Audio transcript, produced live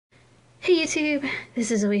Hey YouTube,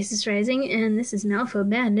 this is Oasis Rising, and this is Malifaux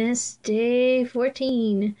Madness, day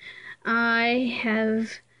 14. I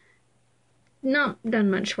have not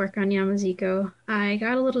done much work on Yamaziko. I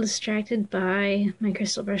got a little distracted by my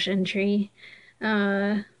crystal brush entry,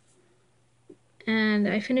 and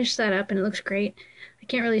I finished that up and it looks great. I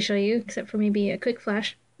can't really show you, except for maybe a quick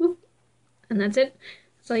flash. Whoop, and that's it.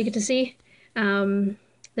 That's all you get to see.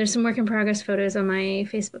 There's some work in progress photos on my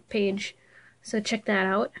Facebook page, so check that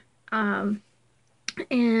out. And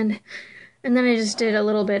then I just did a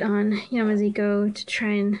little bit on Yamaziko to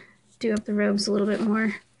try and do up the robes a little bit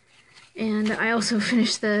more. And I also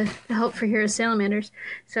finished the Help for Heroes Salamanders.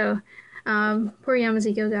 So poor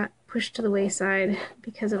Yamaziko got pushed to the wayside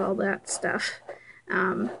because of all that stuff.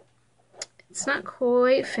 It's not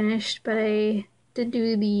quite finished, but I did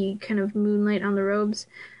do the kind of moonlight on the robes.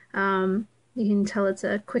 You can tell it's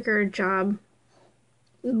a quicker job,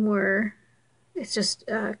 it's just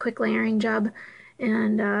a quick layering job,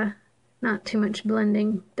 and not too much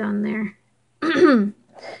blending done there.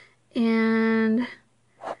 And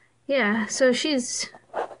yeah, so she's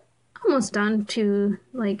almost done to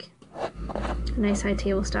like a nice high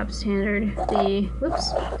tabletop standard. The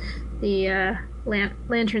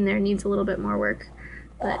lantern there needs a little bit more work,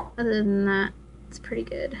 but other than that, it's pretty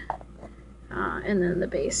good. And then the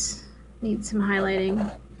base needs some highlighting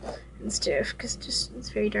and stuff because it's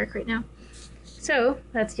very dark right now. So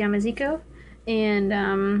that's Yamaziko,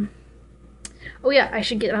 and oh yeah, I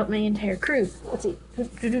should get out my entire crew. Let's see.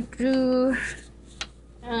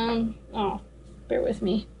 Oh, bear with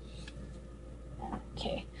me.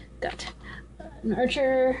 Okay, got an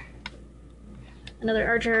archer, another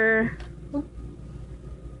archer,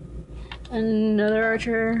 another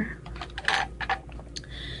archer,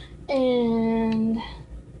 and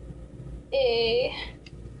a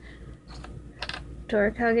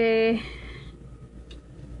Torakage.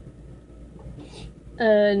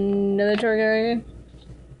 Another Torakage,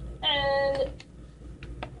 and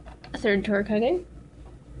a third Torakage,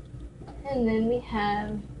 and then we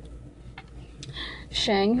have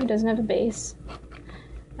Shang, who doesn't have a base.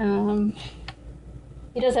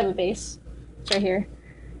 He does have a base. It's right here,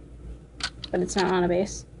 but it's not on a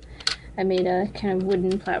base. I made a kind of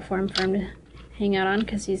wooden platform for him to hang out on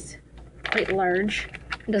because he's quite large.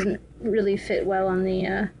 It doesn't really fit well on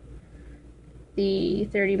the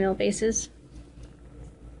 30 mil bases.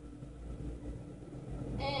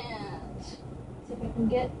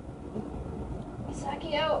 Get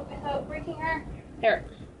Misaki out without breaking her. There.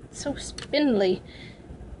 So spindly.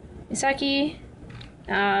 Misaki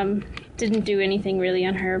didn't do anything really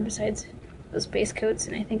on her besides those base coats,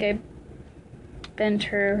 and I think I bent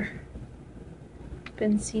her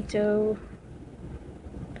Bencito.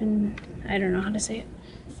 I don't know how to say it.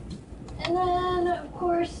 And then, of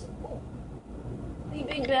course, the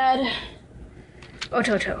big bad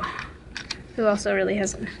Ototo, who also really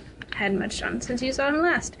hasn't had much done since you saw him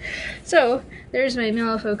last. So there's my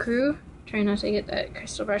Malifaux crew. Try not to get that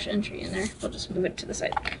crystal brush entry in there. We'll just move it to the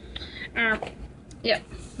side. Yeah,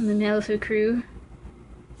 and the Malifaux crew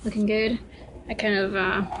looking good. I kind of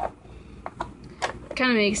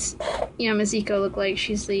makes Yamaziko look like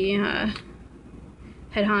she's the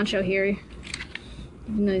head honcho here,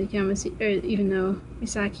 even though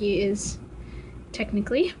Misaki is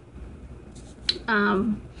technically.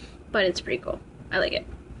 But it's pretty cool. I like it.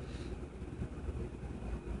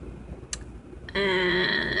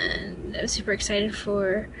 And I'm super excited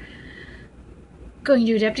for going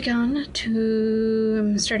to Adepticon.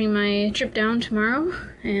 I'm starting my trip down tomorrow,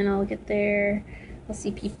 and I'll get there. I'll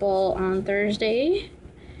see people on Thursday,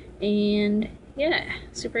 and yeah,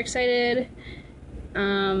 super excited.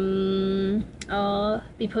 I'll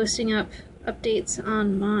be posting up updates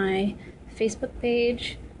on my Facebook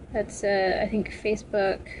page. That's I think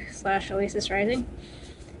Facebook/Oasis Rising,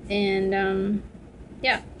 and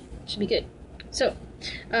yeah, should be good. So,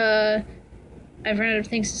 I've run out of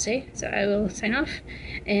things to say, so I will sign off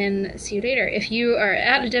and see you later. If you are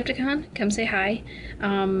at Adepticon, come say hi.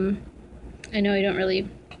 I know I don't really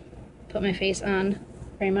put my face on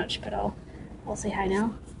very much, but I'll say hi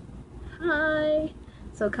now. Hi!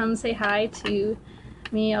 So come say hi to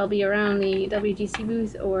me. I'll be around the WGC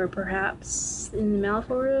booth, or perhaps in the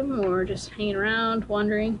Malifaux room, or just hanging around,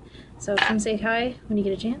 wandering. So come say hi when you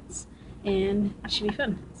get a chance, and it should be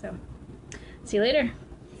fun. So, see you later.